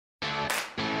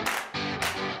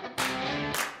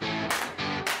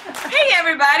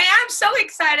everybody. I'm so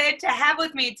excited to have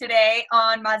with me today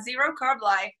on my Zero Carb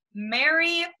Life,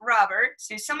 Mary Roberts,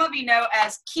 who some of you know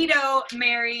as Keto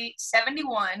Mary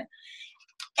 71.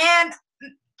 And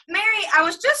Mary, I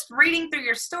was just reading through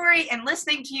your story and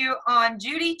listening to you on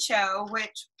Judy Cho,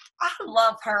 which I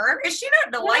love her. Is she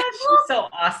not delightful? Yeah, she's so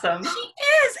awesome. She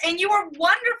is, and you were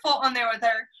wonderful on there with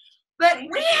her. But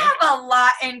we have a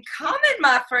lot in common,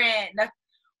 my friend.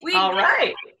 All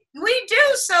right. We do.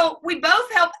 So we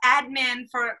both help admin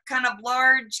for kind of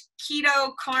large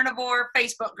keto carnivore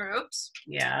Facebook groups.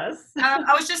 Yes.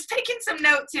 I was just taking some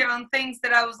notes here on things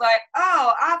that I was like,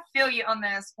 oh, I feel you on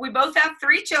this. We both have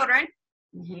 3 children.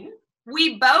 Mm-hmm.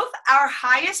 We both, our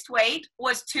highest weight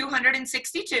was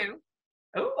 262.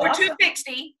 Oh, or awesome.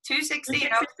 260. 260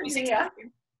 and I was 262. Yeah.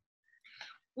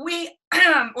 We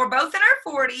were both in our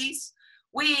 40s.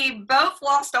 We both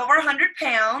lost over 100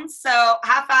 pounds. So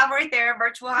high five right there,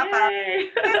 virtual high five.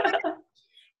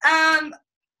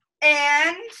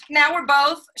 And now we're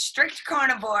both strict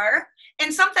carnivore.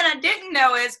 And something I didn't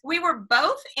know is we were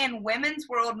both in Women's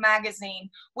World magazine,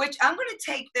 which I'm going to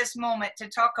take this moment to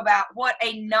talk about what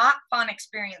a not fun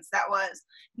experience that was.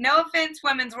 No offense,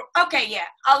 Women's World. Okay, yeah,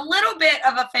 a little bit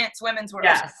of offense, Women's World.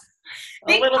 Yes,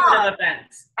 a little bit of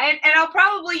offense. And I'll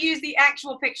probably use the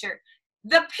actual picture.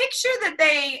 The picture that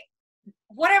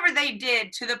whatever they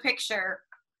did to the picture,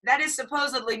 that is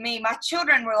supposedly me. My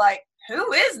children were like,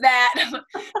 who is that? That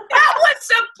was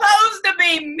supposed to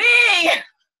be me.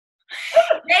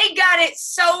 They got it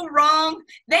so wrong.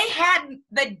 They had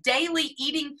the daily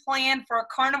eating plan for a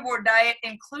carnivore diet,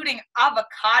 including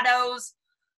avocados.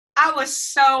 I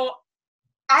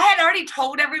had already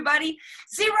told everybody,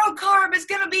 zero carb is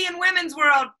going to be in Women's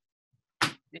World.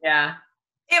 Yeah.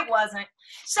 It wasn't.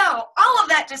 So all of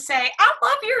that to say, I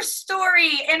love your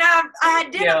story, and I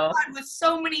identified with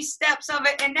so many steps of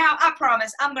it, and now I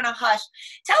promise I'm going to hush.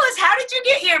 Tell us, how did you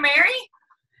get here, Mary?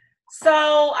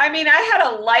 So, I mean, I had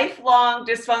a lifelong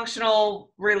dysfunctional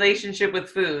relationship with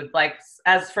food, like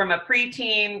as from a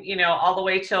preteen, all the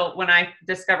way till when I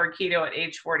discovered keto at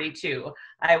age 42.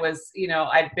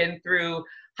 I'd been through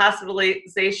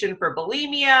hospitalization for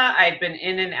bulimia. I'd been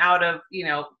in and out of,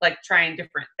 like trying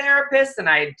different therapists, and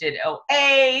I did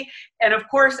OA. And of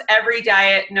course, every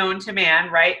diet known to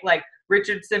man, right? Like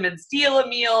Richard Simmons' Deal a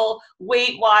Meal,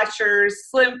 Weight Watchers,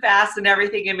 Slim Fast, and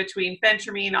everything in between,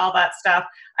 Phentermine, all that stuff.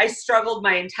 I struggled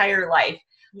my entire life.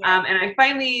 Yeah. And I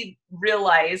finally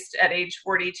realized at age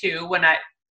 42, when I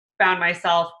found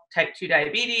myself type 2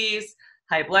 diabetes,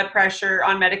 high blood pressure,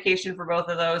 on medication for both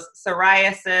of those,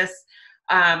 psoriasis,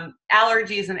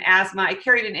 allergies and asthma. I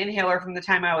carried an inhaler from the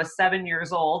time I was 7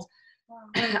 years old.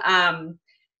 Wow.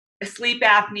 Sleep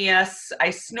apnea,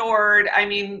 I snored,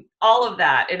 all of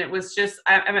that. And it was just,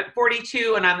 I'm at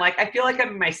 42 and I'm like, I feel like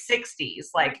I'm in my 60s.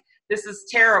 Like, this is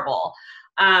terrible.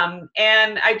 And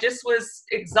I just was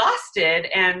exhausted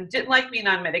and didn't like being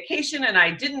on medication, and I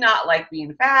did not like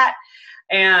being fat.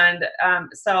 And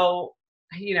so,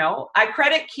 I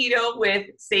credit keto with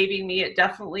saving me. It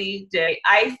definitely did.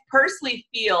 I personally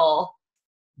feel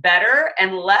better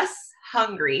and less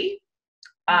hungry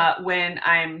when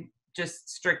I'm just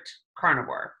strict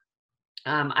carnivore.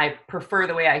 I prefer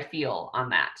the way I feel on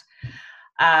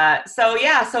that.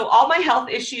 So all my health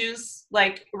issues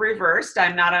like reversed.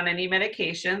 I'm not on any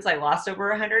medications. I lost over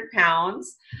 100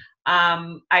 pounds.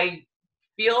 I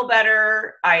feel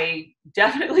better. I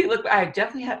definitely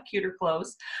have cuter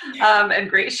clothes and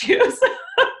great shoes.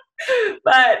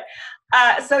 But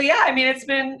it's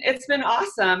been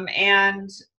awesome, and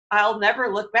I'll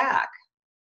never look back.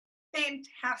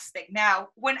 Fantastic. Now,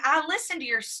 when I listen to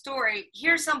your story,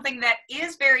 here's something that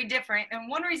is very different. And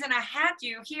one reason I had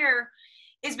you here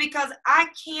is because I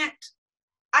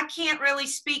can't really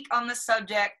speak on the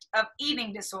subject of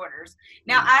eating disorders.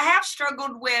 Now, I have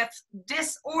struggled with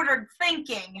disordered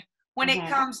thinking when it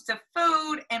comes to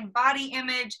food and body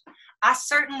image. I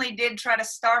certainly did try to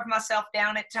starve myself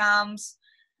down at times,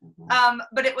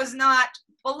 but it was not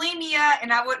bulimia,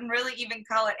 and I wouldn't really even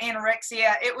call it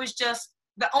anorexia. It was just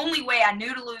the only way I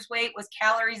knew to lose weight was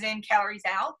calories in, calories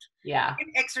out. Yeah. And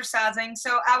exercising.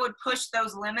 So I would push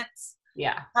those limits.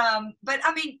 Yeah. But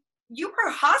you were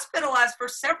hospitalized for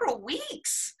several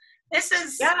weeks. This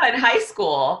is. Yeah, in high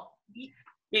school.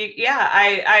 Yeah,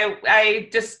 I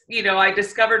just, I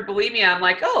discovered bulimia. I'm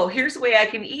like, oh, here's a way I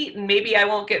can eat and maybe I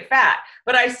won't get fat.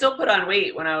 But I still put on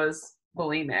weight when I was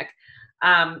bulimic.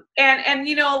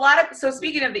 So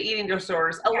speaking of the eating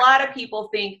disorders, a lot of people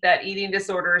think that eating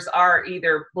disorders are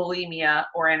either bulimia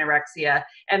or anorexia,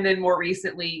 and then more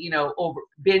recently,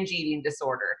 binge eating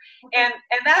disorder. And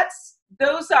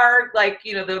those are like,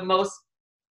 the most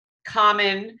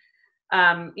common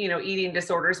eating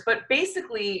disorders. But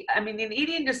basically, I mean, an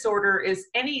eating disorder is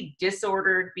any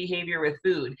disordered behavior with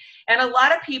food. And a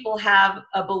lot of people have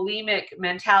a bulimic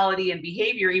mentality and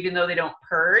behavior, even though they don't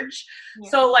purge. Yeah.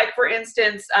 So like, for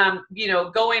instance,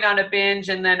 going on a binge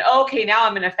and then, okay, now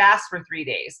I'm going to fast for 3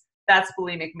 days. That's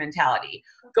bulimic mentality.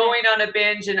 Okay. Going on a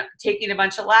binge and taking a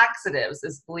bunch of laxatives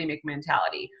is bulimic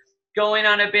mentality. Going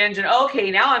on a binge and,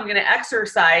 okay, now I'm going to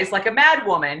exercise like a mad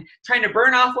woman, trying to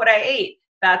burn off what I ate.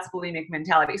 That's bulimic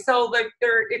mentality. So like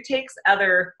it takes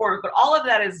other forms, but all of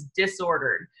that is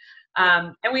disordered.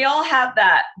 And we all have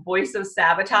that voice of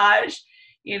sabotage,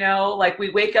 like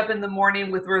we wake up in the morning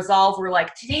with resolve. We're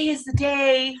like, today is the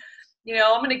day,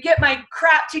 I'm going to get my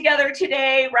crap together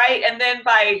today. Right. And then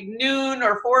by noon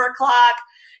or 4 o'clock,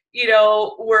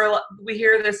 we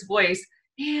hear this voice,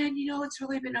 man, it's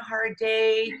really been a hard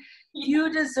day.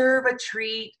 You deserve a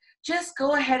treat. Just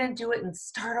go ahead and do it and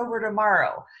start over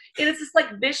tomorrow. And it's this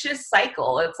like vicious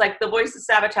cycle. It's like the voice of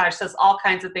sabotage says all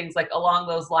kinds of things like along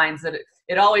those lines that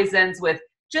it always ends with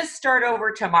just start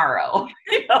over tomorrow,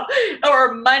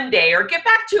 or Monday, or get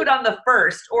back to it on the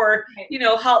 1st, or,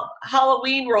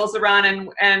 Halloween rolls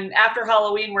around and after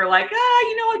Halloween, we're like,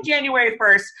 January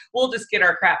 1st, we'll just get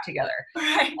our crap together.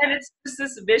 Right. And it's just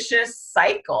this vicious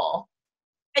cycle.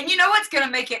 And you know what's going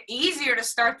to make it easier to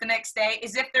start the next day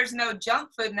is if there's no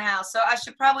junk food in the house. So I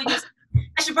should probably just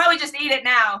eat it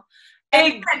now.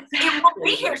 And it won't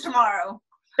be here tomorrow.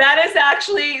 That is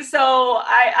actually, so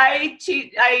I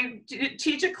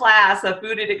teach a class, a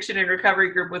food addiction and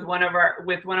recovery group with one of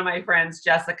my friends,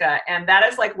 Jessica. And that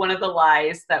is like one of the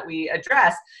lies that we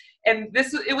address. And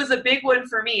it was a big one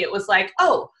for me. It was like,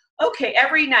 oh, okay,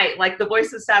 every night, like the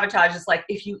voice of sabotage is like,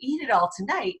 if you eat it all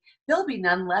tonight, there'll be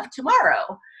none left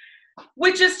tomorrow,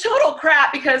 which is total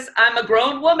crap because I'm a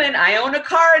grown woman. I own a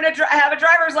car and I have a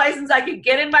driver's license. I could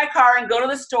get in my car and go to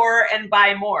the store and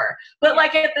buy more. But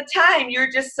like at the time,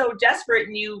 you're just so desperate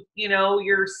and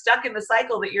you're stuck in the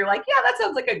cycle that you're like, yeah, that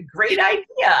sounds like a great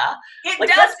idea.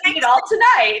 Let's eat it all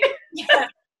tonight. Yeah.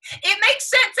 It makes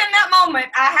sense in that moment.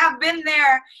 I have been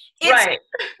there. It's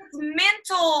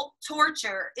mental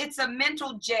torture. It's a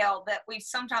mental jail that we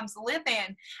sometimes live in.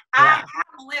 Yeah. I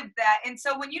have lived that. And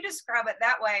so when you describe it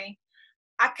that way,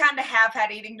 I kind of have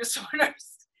had eating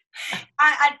disorders.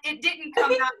 It didn't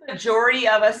come out. The majority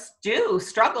of us do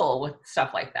struggle with stuff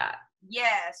like that.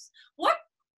 Yes. What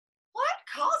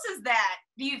causes that,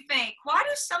 do you think? Why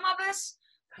do some of us?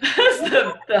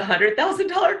 the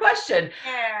 $100,000 question.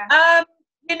 Yeah.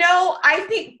 I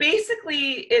think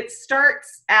basically it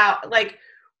starts out like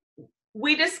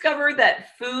we discover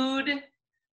that food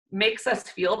makes us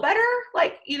feel better.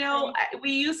 Like,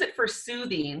 we use it for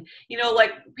soothing,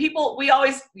 like people, we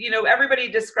always, everybody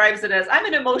describes it as I'm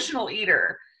an emotional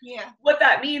eater. Yeah. What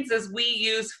that means is we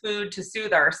use food to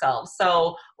soothe ourselves.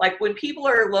 So like when people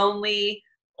are lonely,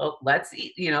 well, let's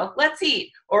eat, let's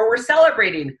eat, or we're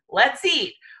celebrating, let's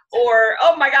eat. Or,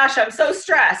 oh my gosh, I'm so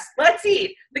stressed. Let's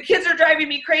eat. The kids are driving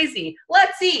me crazy.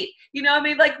 Let's eat.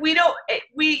 Like we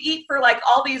eat for like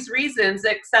all these reasons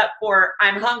except for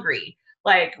I'm hungry.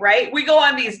 Like, right? We go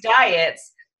on these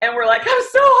diets and we're like, I'm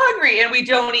so hungry. And we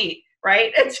don't eat,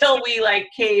 right? Until we like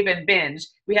cave and binge.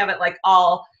 We have it like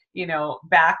all,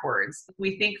 backwards.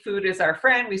 We think food is our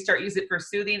friend. We start using it for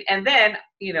soothing. And then,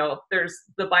 there's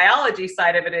the biology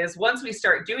side of it is once we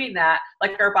start doing that,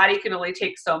 like our body can only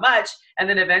take so much. And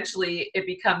then eventually it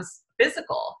becomes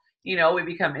physical. We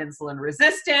become insulin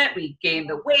resistant. We gain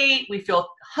the weight. We feel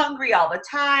hungry all the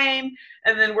time.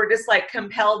 And then we're just like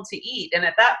compelled to eat. And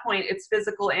at that point, it's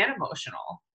physical and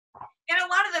emotional. And a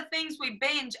lot of the things we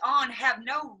binge on have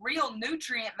no real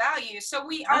nutrient value. So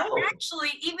we are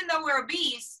actually, even though we're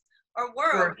obese,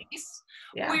 we're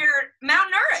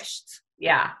malnourished.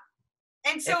 Yeah.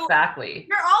 And so exactly.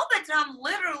 You're all the time,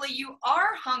 literally, you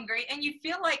are hungry and you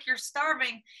feel like you're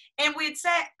starving. And we'd say,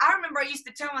 I remember I used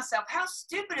to tell myself, how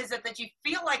stupid is it that you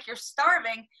feel like you're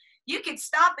starving? You could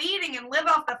stop eating and live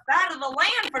off the fat of the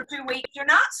land for 2 weeks. You're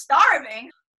not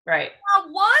starving. Right. I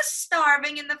was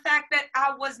starving in the fact that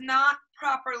I was not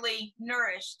properly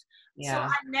nourished. Yeah. So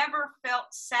I never felt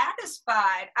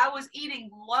satisfied. I was eating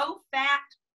low-fat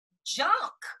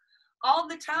junk all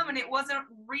the time, and it wasn't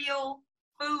real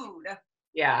food.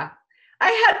 Yeah. I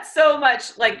had so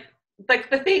much, like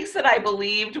the things that I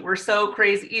believed were so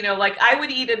crazy. Like I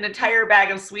would eat an entire bag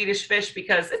of Swedish fish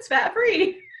because it's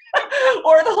fat-free.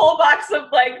 Or the whole box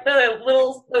of like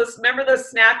remember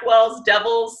those Snackwell's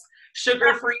Devil's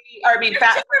sugar-free,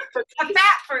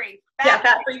 fat-free.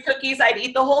 Fat-free cookies. I'd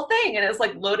eat the whole thing and it's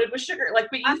like loaded with sugar. Like,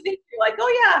 but you think you're like,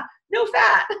 oh yeah, no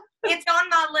fat. It's on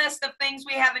my list of things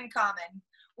we have in common.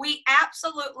 We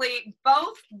absolutely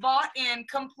both bought in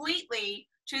completely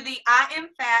to the I am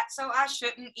fat, so I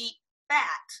shouldn't eat fat.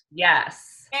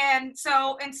 Yes. And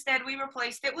so instead we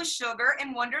replaced it with sugar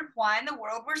and wondered why in the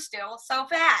world we're still so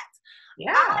fat.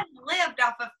 Yeah. I lived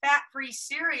off of fat-free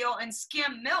cereal and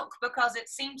skim milk because it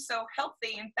seemed so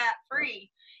healthy and fat-free,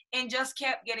 and just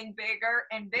kept getting bigger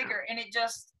and bigger. And it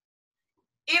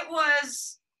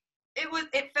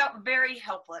felt very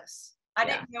helpless. I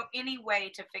didn't know any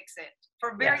way to fix it. For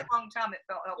a very long time, it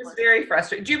felt helpless. It was very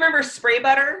frustrating. Do you remember spray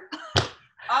butter?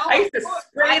 Oh, I used to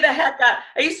spray the heck out.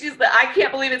 I used to use I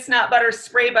can't believe it's not butter,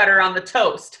 spray butter on the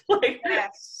toast.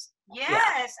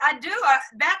 Yes, I do.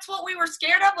 That's what we were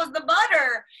scared of, was the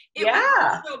butter. It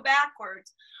was so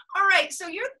backwards. All right, so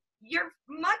you're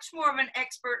much more of an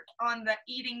expert on the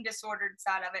eating disordered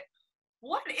side of it.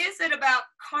 What is it about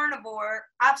carnivore?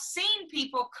 I've seen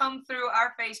people come through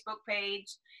our Facebook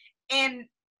page and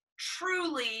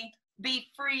truly be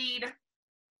freed,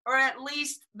 or at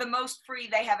least the most free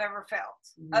they have ever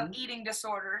felt of eating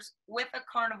disorders with a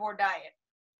carnivore diet.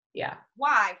 Yeah.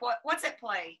 Why? What's at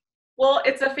play? Well,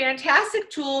 it's a fantastic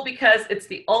tool because it's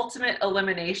the ultimate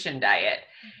elimination diet.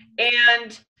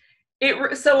 And it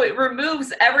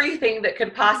removes everything that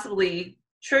could possibly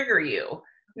trigger you.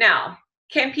 Now,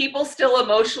 can people still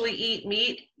emotionally eat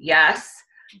meat? Yes.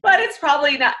 But it's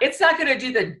not going to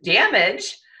do the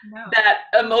damage that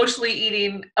emotionally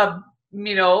eating a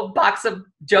box of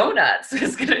donuts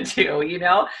is going to do,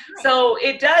 Right. So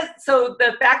it does. So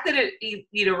the fact that it,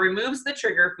 removes the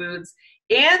trigger foods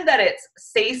and that it's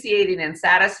satiating and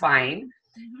satisfying,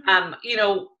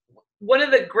 one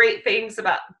of the great things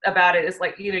about it is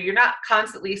you're not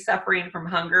constantly suffering from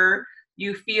hunger.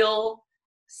 You feel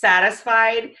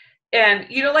satisfied. And,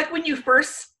 when you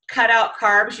first cut out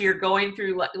carbs, you're going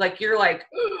through and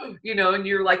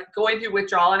you're going through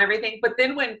withdrawal and everything. But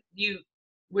then when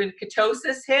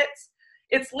ketosis hits,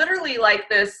 it's literally like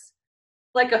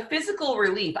a physical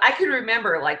relief. I can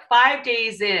remember 5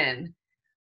 days in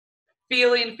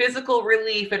feeling physical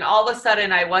relief, and all of a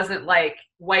sudden I wasn't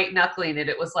white knuckling it.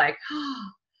 It was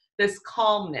this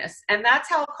calmness. And that's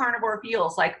how carnivore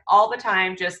feels, all the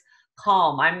time, just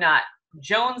calm. I'm not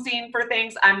jonesing for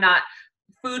things. I'm not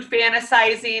food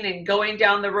fantasizing and going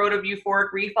down the road of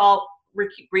euphoric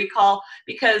recall,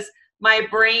 because my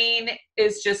brain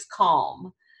is just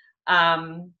calm.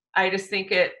 I just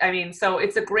think so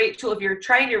it's a great tool if you're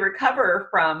trying to recover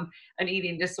from an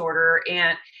eating disorder.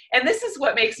 And this is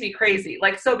what makes me crazy.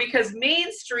 Because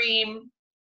mainstream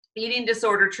eating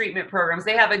disorder treatment programs,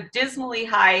 they have a dismally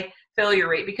high failure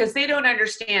rate because they don't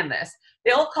understand this.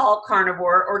 They'll call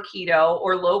carnivore or keto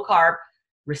or low carb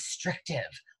restrictive.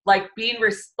 Being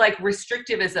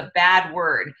restrictive is a bad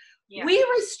word. Yeah. We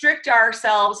restrict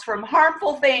ourselves from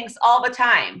harmful things all the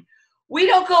time. We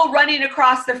don't go running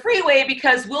across the freeway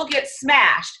because we'll get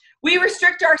smashed. We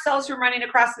restrict ourselves from running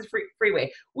across the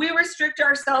freeway. We restrict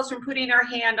ourselves from putting our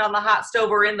hand on the hot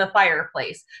stove or in the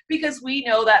fireplace because we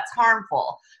know that's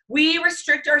harmful. We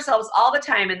restrict ourselves all the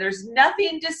time, and there's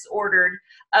nothing disordered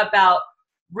about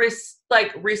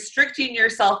restricting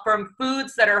yourself from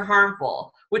foods that are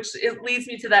harmful, which it leads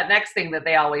me to that next thing that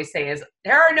they always say is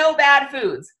there are no bad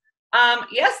foods.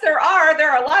 Yes, there are. There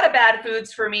are a lot of bad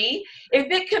foods for me. If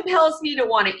it compels me to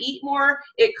want to eat more,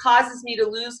 it causes me to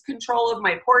lose control of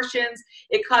my portions.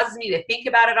 It causes me to think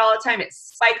about it all the time. It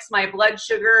spikes my blood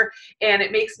sugar and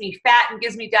it makes me fat and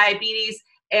gives me diabetes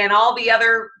and all the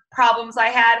other problems I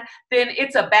had, then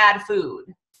it's a bad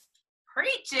food.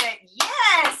 Preach it.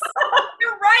 Yes.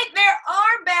 You're right. There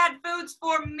are bad foods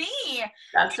for me.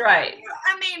 That's right.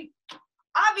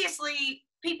 Obviously,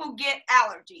 people get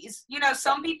allergies.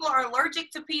 Some people are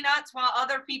allergic to peanuts while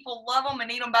other people love them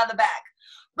and eat them by the bag.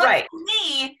 But for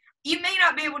me, you may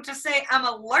not be able to say I'm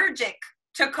allergic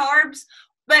to carbs,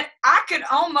 but I could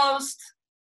almost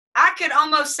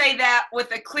say that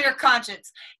with a clear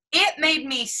conscience. It made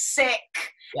me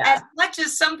sick as much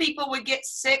as some people would get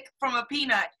sick from a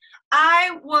peanut.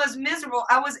 I was miserable.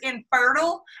 I was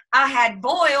infertile. I had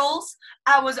boils.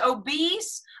 I was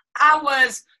obese. I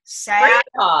was sad. Brain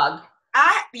fog.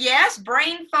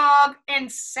 Brain fog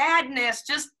and sadness,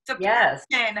 just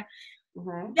depression.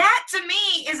 Mm-hmm. That to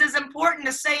me is as important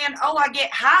as saying, I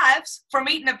get hives from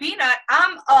eating a peanut.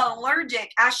 I'm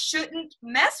allergic. I shouldn't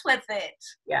mess with it.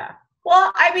 Yeah.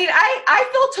 Well, I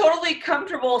feel totally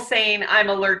comfortable saying I'm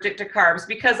allergic to carbs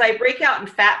because I break out in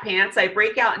fat pants. I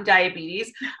break out in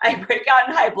diabetes. I break out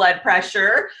in high blood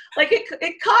pressure.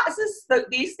 It causes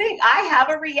these things. I have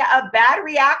a bad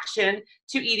reaction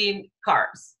to eating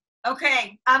carbs.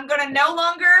 Okay, I'm going to no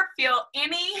longer feel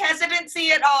any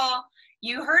hesitancy at all.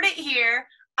 You heard it here.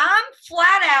 I'm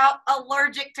flat out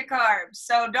allergic to carbs,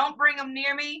 so don't bring them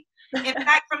near me. In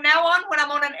fact, from now on, when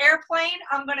I'm on an airplane,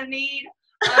 I'm going to need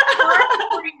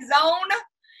Carb-free zone,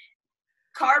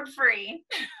 carb-free.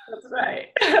 That's right.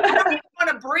 I don't even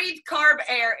want to breathe carb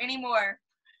air anymore.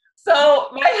 So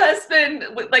my husband,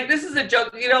 like, this is a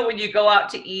joke, you know, when you go out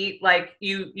to eat, like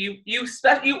you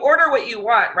order what you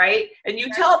want, right? And you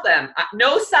tell them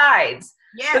no sides.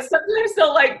 Yes. But sometimes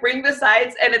they'll like bring the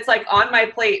sides and it's like on my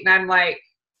plate and I'm like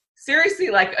seriously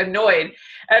like annoyed.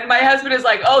 And my husband is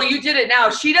like, oh, you did it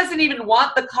now. She doesn't even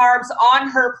want the carbs on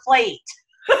her plate.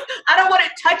 I don't want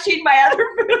it touching my other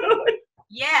food.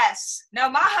 Yes. No,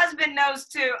 my husband knows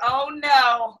too. Oh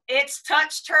no, it's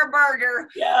touched her burger.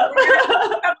 Yeah.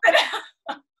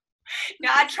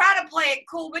 Now I try to play it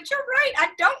cool, but you're right. I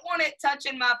don't want it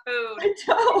touching my food. I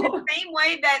don't. The same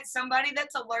way that somebody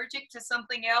that's allergic to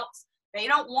something else, they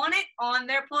don't want it on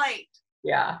their plate.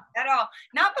 Yeah. At all.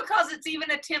 Not because it's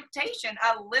even a temptation.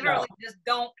 I literally just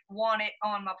don't want it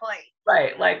on my plate.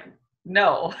 Right. Like,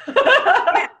 no.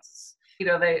 Yes. You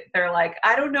know, they're like,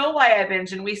 I don't know why I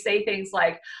binge. And we say things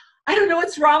like, I don't know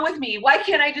what's wrong with me. Why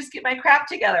can't I just get my crap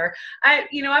together? I'm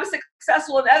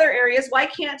successful in other areas. Why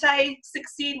can't I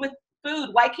succeed with food?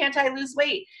 Why can't I lose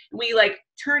weight? And we like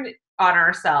turn it on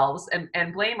ourselves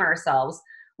and blame ourselves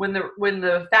when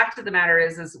the fact of the matter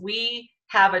is we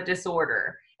have a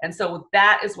disorder. And so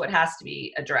that is what has to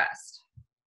be addressed.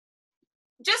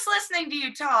 Just listening to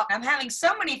you talk, I'm having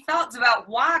so many thoughts about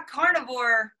why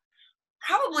carnivore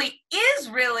probably is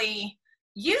really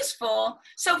useful.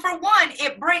 So for one,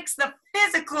 it breaks the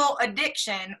physical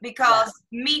addiction because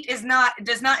meat does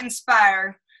not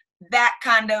inspire that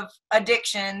kind of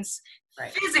addictions.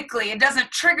 Right. Physically, it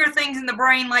doesn't trigger things in the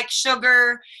brain like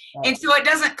sugar, and so it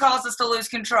doesn't cause us to lose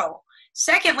control.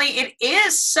 Secondly, it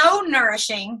is so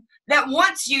nourishing that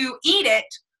once you eat it,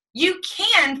 you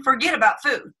can forget about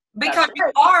food because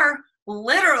you are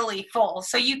literally full.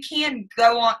 So you can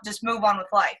go on, just move on with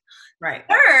life. Right.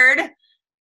 Third,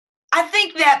 I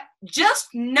think that just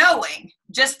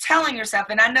telling yourself,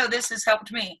 and I know this has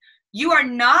helped me, you are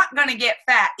not going to get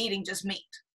fat eating just meat.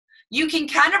 You can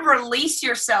kind of release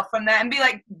yourself from that and be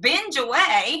like, binge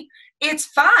away. It's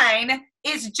fine.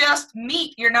 It's just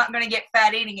meat. You're not going to get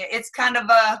fat eating it. It's kind of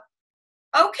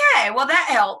okay, well, that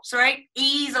helps, right?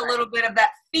 Ease a little bit of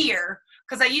that fear,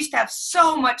 because I used to have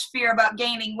so much fear about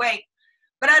gaining weight,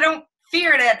 but I don't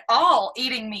fear it at all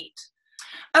eating meat.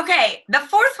 Okay, the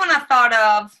fourth one I thought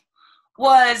of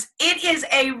was it is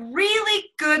a really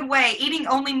good way, eating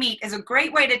only meat is a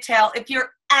great way to tell if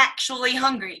you're actually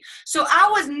hungry. So I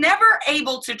was never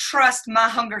able to trust my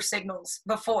hunger signals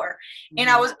before, and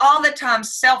I was all the time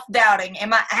self-doubting.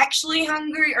 Am I actually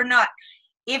hungry or not?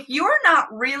 If you're not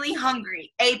really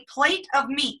hungry, a plate of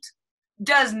meat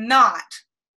does not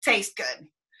taste good.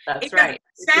 That's right.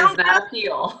 It does not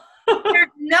appeal. There's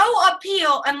no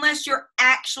appeal unless you're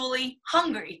actually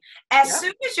hungry. As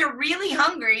soon as you're really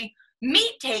hungry,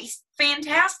 meat tastes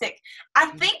fantastic. I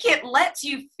think it lets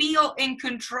you feel in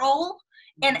control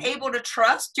and able to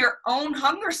trust your own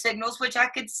hunger signals, which I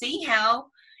could see how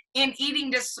in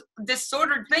eating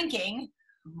disordered thinking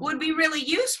would be really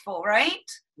useful, right?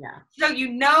 Yeah. So you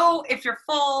know if you're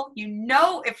full, you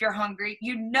know if you're hungry,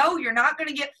 you know you're not going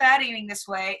to get fat eating this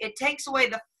way. It takes away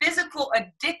the physical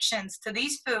addictions to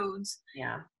these foods.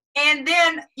 Yeah. And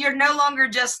then you're no longer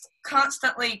just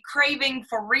constantly craving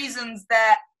for reasons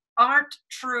that aren't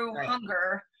true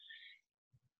hunger.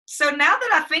 So now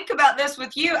that I think about this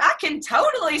with you, I can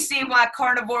totally see why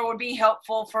carnivore would be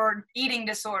helpful for eating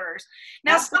disorders.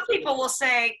 Now, some people will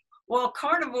say, well,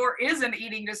 carnivore is an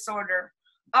eating disorder.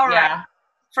 All right. Yeah.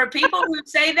 For people who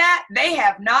say that, they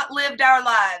have not lived our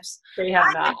lives. They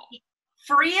have not. The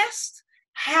freest,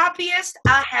 happiest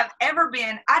I have ever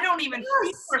been. I don't even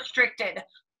feel restricted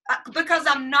because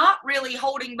I'm not really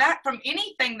holding back from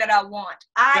anything that I want.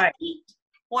 I eat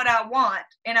what I want,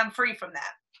 and I'm free from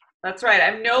that. That's right.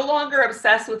 I'm no longer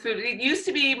obsessed with food. It used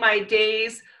to be my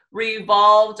days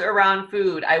revolved around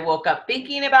food. I woke up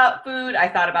thinking about food. I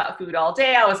thought about food all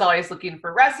day. I was always looking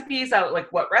for recipes. I was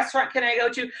like, what restaurant can I go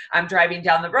to? I'm driving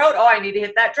down the road. Oh, I need to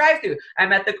hit that drive-through.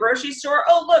 I'm at the grocery store.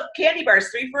 Oh, look, candy bars,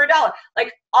 3 for $1.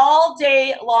 Like all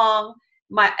day long,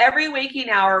 my every waking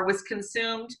hour was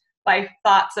consumed by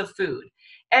thoughts of food.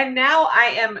 And now I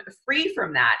am free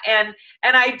from that. And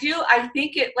I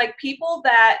think it, like, people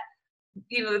that,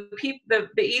 you know,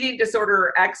 the eating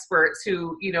disorder experts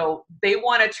who, you know, they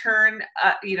want to turn,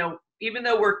 you know, even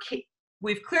though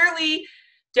we've clearly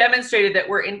demonstrated that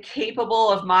we're incapable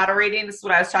of moderating. This is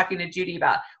what I was talking to Judy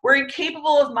about. We're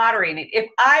incapable of moderating. If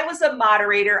I was a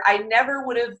moderator, I never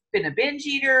would have been a binge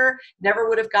eater, never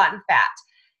would have gotten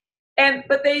fat.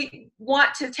 But they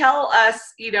want to tell us,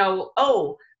 you know,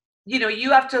 oh, you know,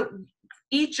 you have to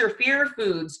eat your fear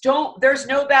foods. There's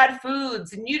no bad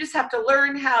foods. And you just have to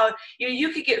learn how, you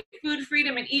could get food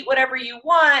freedom and eat whatever you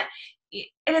want.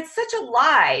 And it's such a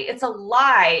lie. It's a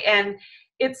lie. And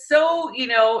it's so,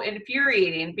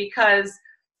 infuriating, because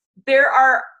there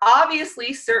are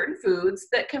obviously certain foods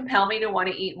that compel me to want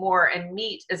to eat more, and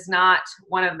meat is not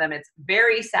one of them. It's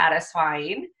very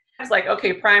satisfying. It's like,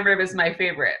 okay, prime rib is my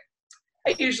favorite.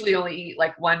 I usually only eat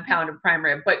like 1 pound of prime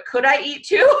rib, but could I eat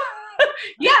 2?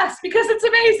 Yes, because it's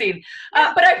amazing.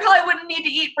 But I probably wouldn't need to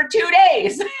eat for 2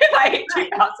 days if I ate 2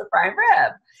 pounds of prime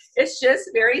rib. It's just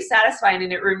very satisfying,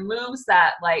 and it removes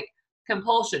that like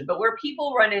compulsion. But where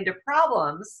people run into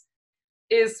problems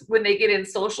is when they get in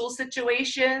social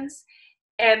situations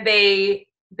and they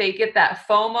get that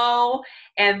FOMO,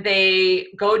 and they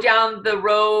go down the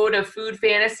road of food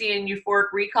fantasy and euphoric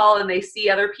recall, and they see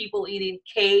other people eating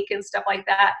cake and stuff like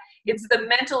that. It's the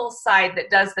mental side that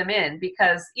does them in,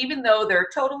 because even though they're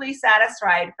totally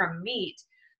satisfied from meat,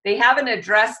 they haven't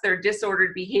addressed their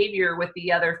disordered behavior with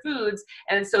the other foods.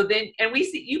 And so then, and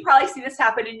you probably see this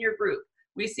happen in your group.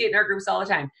 We see it in our groups all the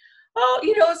time. Oh,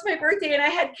 it's my birthday and I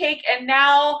had cake, and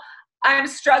now I'm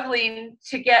struggling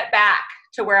to get back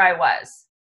to where I was.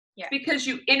 Yeah. Because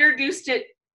you introduced it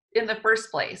in the first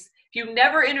place. If you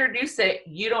never introduce it,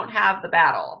 you don't have the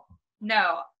battle.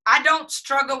 No, I don't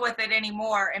struggle with it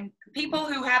anymore. And people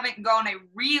who haven't gone a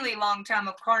really long time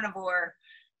of carnivore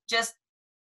just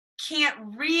can't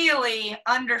really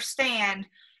understand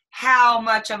how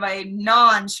much of a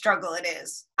non-struggle it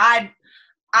is. I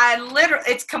literally,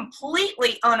 it's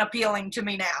completely unappealing to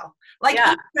me now. Like,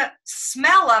 even the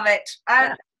smell of it,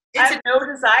 I have no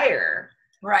desire.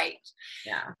 Right.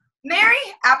 Yeah. Mary,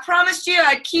 I promised you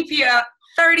I'd keep you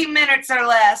 30 minutes or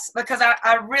less, because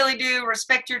I really do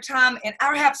respect your time, and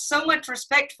I have so much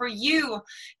respect for you.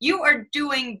 You are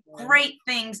doing great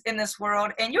things in this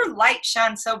world, and your light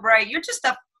shines so bright. You're just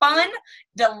a fun,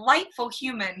 delightful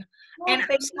human. Well, and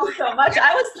thank you so much.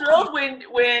 I was thrilled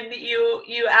when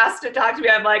you asked to talk to me.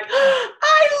 I'm like,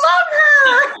 I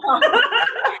love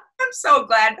her. I'm so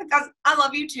glad, because I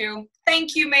love you too.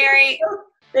 Thank you, Mary.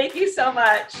 Thank you so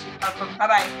much. Welcome.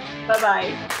 Bye-bye.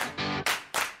 Bye-bye.